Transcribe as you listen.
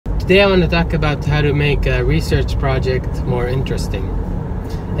Today I want to talk about how to make a research project more interesting.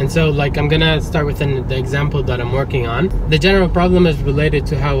 And so I'm gonna start with the example that I'm working on. The general problem is related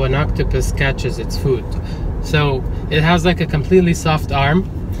to how an octopus catches its food. So it has a completely soft arm,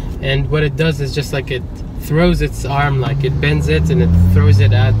 and what it does is just it throws its arm, it bends it and it throws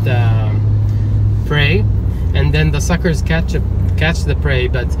it at the prey, and then the suckers catch the prey,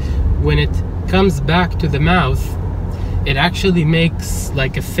 but when it comes back to the mouth, it actually makes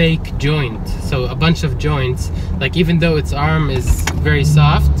a fake joint. So a bunch of joints, even though its arm is very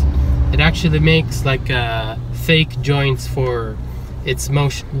soft, it actually makes fake joints for its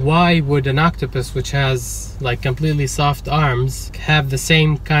motion. Why would an octopus, which has completely soft arms, have the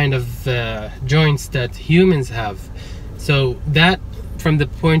same kind of joints that humans have? So that, from the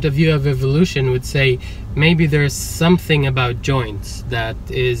point of view of evolution, would say maybe there's something about joints that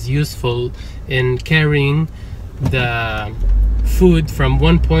is useful in carrying the food from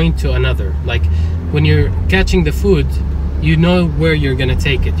one point to another. When you're catching the food, you know where you're gonna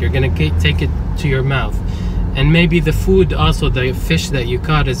take it. You're gonna take it to your mouth, and maybe the food, also the fish that you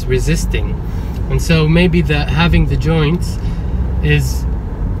caught, is resisting, and so maybe having the joints is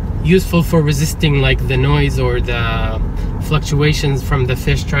useful for resisting the noise or the fluctuations from the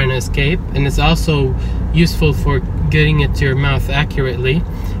fish trying to escape, and it's also useful for getting it to your mouth accurately,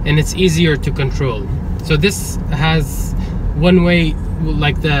 and it's easier to control. So this has one way,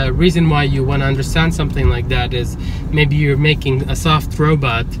 the reason why you want to understand something like that is maybe you're making a soft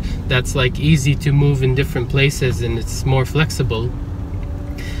robot that's easy to move in different places and it's more flexible.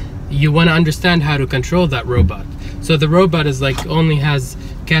 You want to understand how to control that robot. So the robot is only has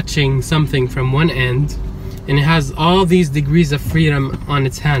catching something from one end, and it has all these degrees of freedom on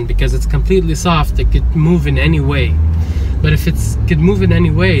its hand because it's completely soft. It could move in any way. But if it could move in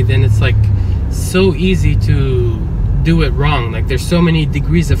any way, then it's so easy to do it wrong. There's so many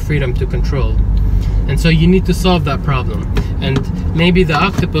degrees of freedom to control, and so you need to solve that problem. And maybe the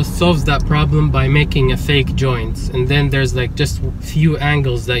octopus solves that problem by making a fake joint, and then there's just few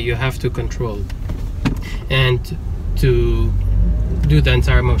angles that you have to control and to do the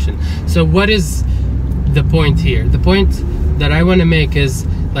entire motion. So what is the point here? The point that I want to make is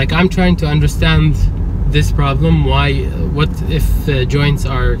I'm trying to understand this problem. What if joints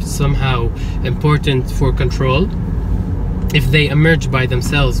are somehow important for control? If they emerge by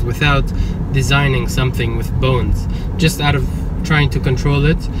themselves without designing something with bones, just out of trying to control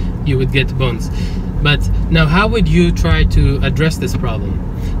it, you would get bones. But now, how would you try to address this problem?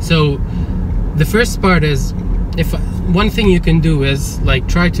 So the first part is, if one thing you can do is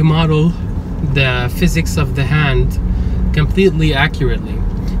try to model the physics of the hand completely accurately.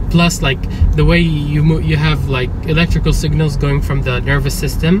 Plus the way you have electrical signals going from the nervous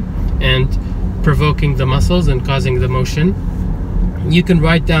system and provoking the muscles and causing the motion. You can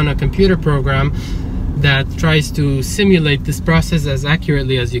write down a computer program that tries to simulate this process as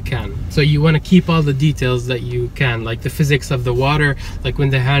accurately as you can. So you want to keep all the details that you can, the physics of the water, when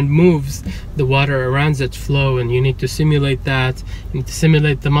the hand moves, the water around it flow, and you need to simulate that. You need to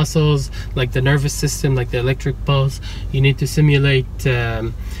simulate the muscles, the nervous system, the electric pulse. You need to simulate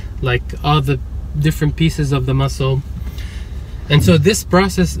all the different pieces of the muscle. And so this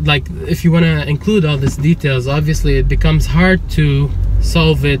process, if you want to include all these details, obviously it becomes hard to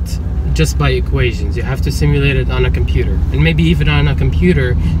solve it just by equations. You have to simulate it on a computer, and maybe even on a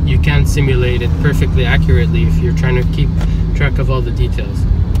computer you can't simulate it perfectly accurately if you're trying to keep track of all the details.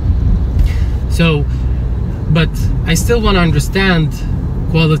 So, but I still want to understand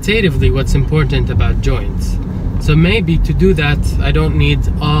qualitatively what's important about joints. So maybe to do that, I don't need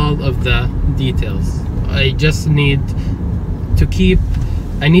all of the details. I just need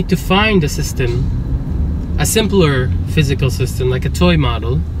I need to find a system, a simpler physical system, a toy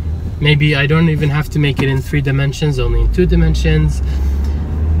model. Maybe I don't even have to make it in 3 dimensions, only in 2 dimensions.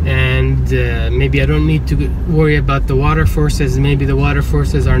 And maybe I don't need to worry about the water forces. Maybe the water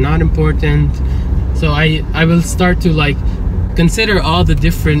forces are not important. So I will start to consider all the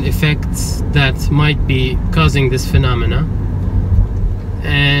different effects that might be causing this phenomena,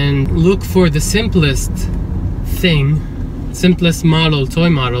 and look for the simplest model, toy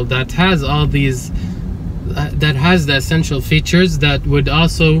model, that has all these, that has the essential features that would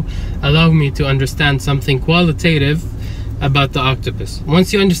also allow me to understand something qualitative about the octopus.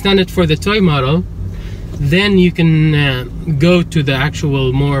 Once you understand it for the toy model, then you can go to the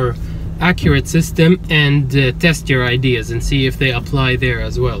actual more accurate system and test your ideas and see if they apply there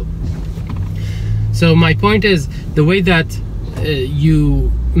as well. So my point is, the way that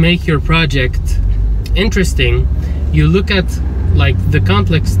you make your project interesting, you look at the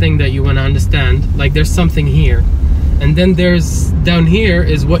complex thing that you want to understand, there's something here, And then there's down here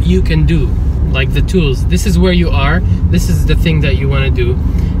is what you can do, like the tools. This is where you are, this is the thing that you want to do,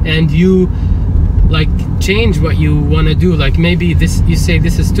 and you like change what you want to do. Like maybe this, you say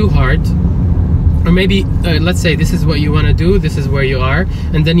this is too hard, or maybe let's say this is what you want to do, this is where you are,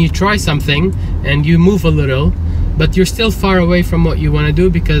 and then you try something and you move a little, but you're still far away from what you want to do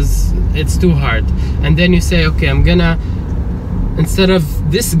because it's too hard. And then you say, okay, I'm gonna, instead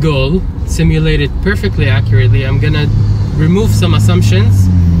of this goal simulated perfectly accurately, I'm gonna remove some assumptions,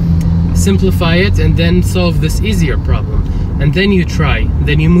 simplify it, and then solve this easier problem. And then you try,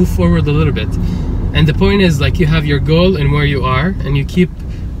 then you move forward a little bit. And the point is, like, you have your goal and where you are, and you keep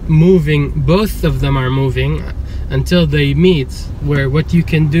moving, both of them are moving until they meet, where what you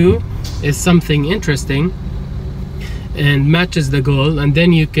can do is something interesting and matches the goal. And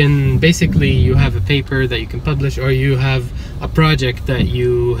then you can basically, you have a paper that you can publish, or you have a project that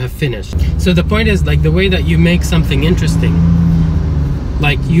you have finished. So the point is, like, the way that you make something interesting,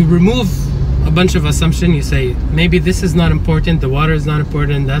 like you remove a bunch of assumptions. You say, maybe this is not important, the water is not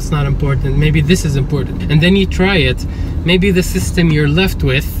important, that's not important, maybe this is important. And then you try it. Maybe the system you're left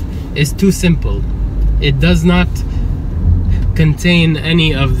with is too simple. It does not contain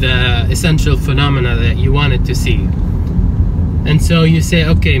any of the essential phenomena that you wanted to see. And so you say,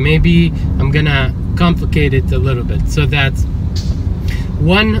 okay, maybe I'm gonna complicate it a little bit. So that's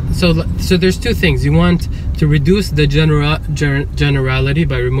one. So there's two things. You want to reduce the generality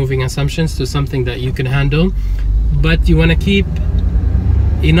by removing assumptions to something that you can handle, but you want to keep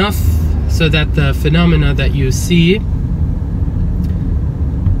enough so that the phenomena that you see,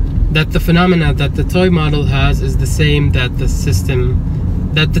 that the phenomena that the toy model has is the same that the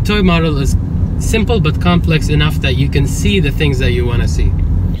system, that the toy model is simple but complex enough that you can see the things that you want to see.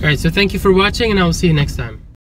 Alright, so thank you for watching, and I will see you next time.